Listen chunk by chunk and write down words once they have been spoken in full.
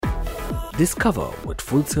Discover what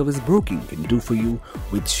full-service broking can do for you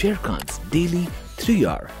with Sharekhan's daily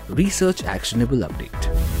 3-hour research actionable update.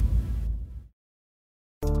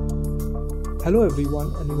 Hello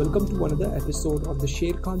everyone and welcome to another episode of the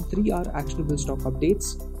Sharekhan 3-hour actionable stock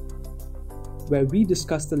updates, where we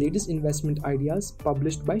discuss the latest investment ideas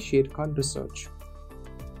published by Sharekhan Research.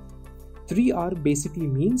 3R basically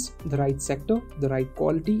means the right sector, the right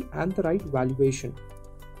quality and the right valuation.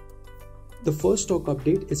 The first stock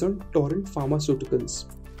update is on Torrent Pharmaceuticals.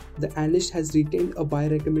 The analyst has retained a buy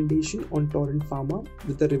recommendation on Torrent Pharma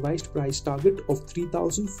with a revised price target of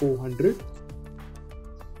 3,400.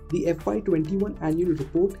 The FY21 annual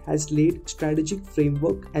report has laid strategic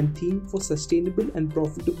framework and theme for sustainable and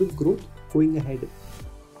profitable growth going ahead.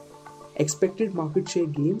 Expected market share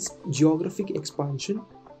gains, geographic expansion,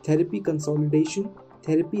 therapy consolidation,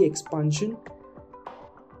 therapy expansion,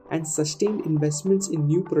 and sustained investments in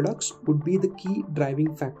new products would be the key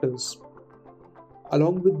driving factors.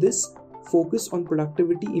 Along with this, focus on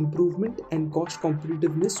productivity improvement and cost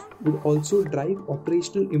competitiveness would also drive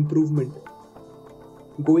operational improvement.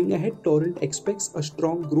 Going ahead, Torrent expects a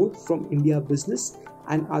strong growth from India business,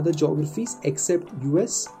 and other geographies except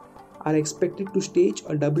US are expected to stage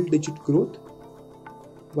a double-digit growth,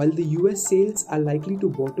 while the US sales are likely to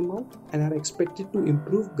bottom out and are expected to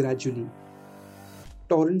improve gradually.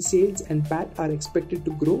 Torrent sales and PAT are expected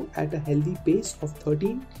to grow at a healthy pace of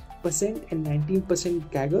 13% and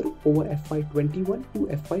 19% CAGR over FY21 to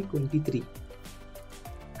FY23.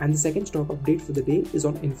 And the second stock update for the day is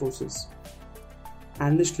on Infosys.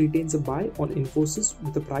 Analyst retains a buy on Infosys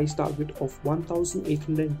with a price target of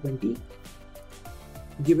 1,820.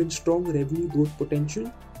 Given strong revenue growth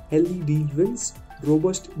potential, healthy deal wins,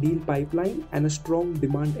 robust deal pipeline and a strong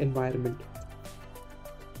demand environment.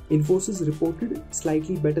 Infosys reported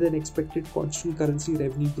slightly better than expected constant currency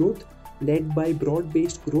revenue growth led by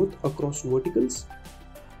broad-based growth across verticals,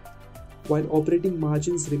 while operating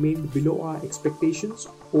margins remained below our expectations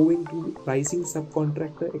owing to rising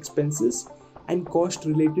subcontractor expenses and costs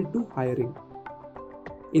related to hiring.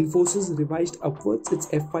 Infosys revised upwards its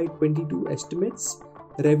FY22 estimates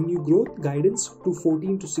revenue growth guidance to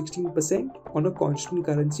 14 to 16% on a constant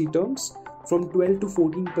currency terms from 12 to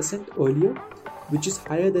 14% earlier, which is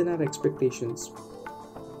higher than our expectations.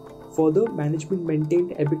 Further, management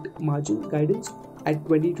maintained EBIT margin guidance at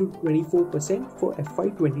 20 to 24% for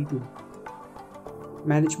FY22.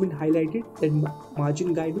 Management highlighted that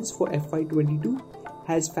margin guidance for FY22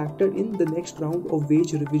 has factored in the next round of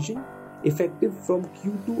wage revision effective from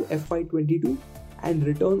Q2 FY22 and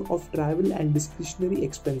return of travel and discretionary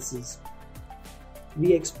expenses.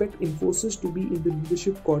 We expect Infosys to be in the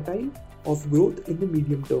leadership quartile of growth in the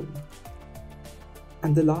medium term.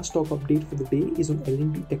 And the last stock update for the day is on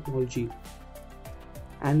L&T Technology.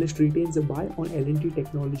 Analyst retains a buy on L&T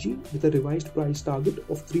Technology with a revised price target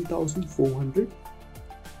of 3,400.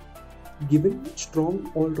 Given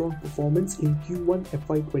strong all-round performance in Q1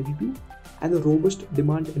 FY22 and a robust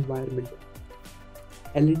demand environment,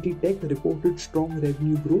 L&T Tech reported strong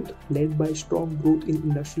revenue growth led by strong growth in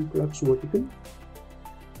industrial products vertical,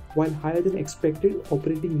 while higher than expected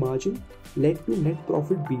operating margin led to net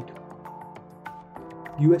profit beat.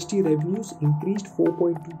 USD revenues increased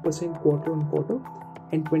 4.2% quarter on quarter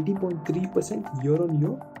and 20.3% year on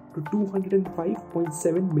year to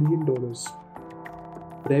 $205.7 million.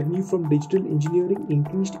 Revenue from digital engineering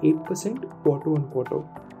increased 8% quarter on quarter.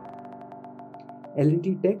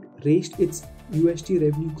 L&T Tech raised its USD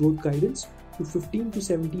revenue growth guidance to 15 to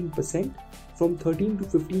 17% from 13 to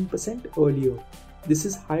 15% earlier. This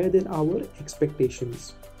is higher than our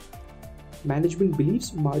expectations. Management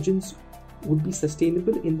believes margins would be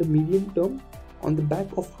sustainable in the medium term on the back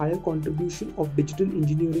of higher contribution of digital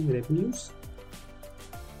engineering revenues,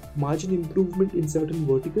 margin improvement in certain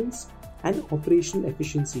verticals, and operational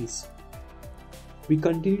efficiencies. We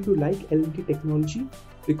continue to like L&T Technology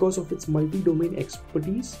because of its multi-domain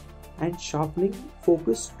expertise and sharpening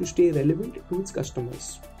focus to stay relevant to its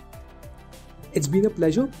customers. It's been a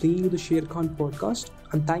pleasure bringing you the Sharekhan podcast,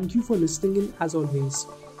 and thank you for listening in as always.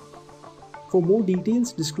 For more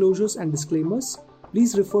details, disclosures and disclaimers,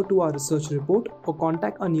 please refer to our research report or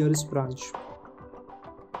contact our nearest branch.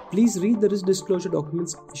 Please read the risk disclosure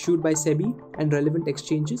documents issued by SEBI and relevant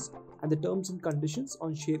exchanges and the terms and conditions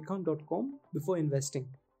on sharekhan.com before investing.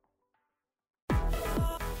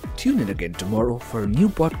 Tune in again tomorrow for a new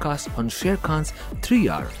podcast on Sharekhan's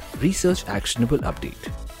 3-hour research actionable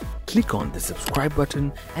update. Click on the subscribe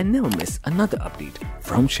button and never miss another update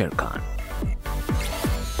from Sharekhan.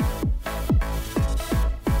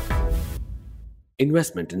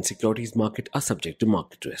 Investment in securities market are subject to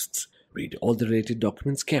market risks. Read all the related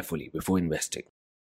documents carefully before investing.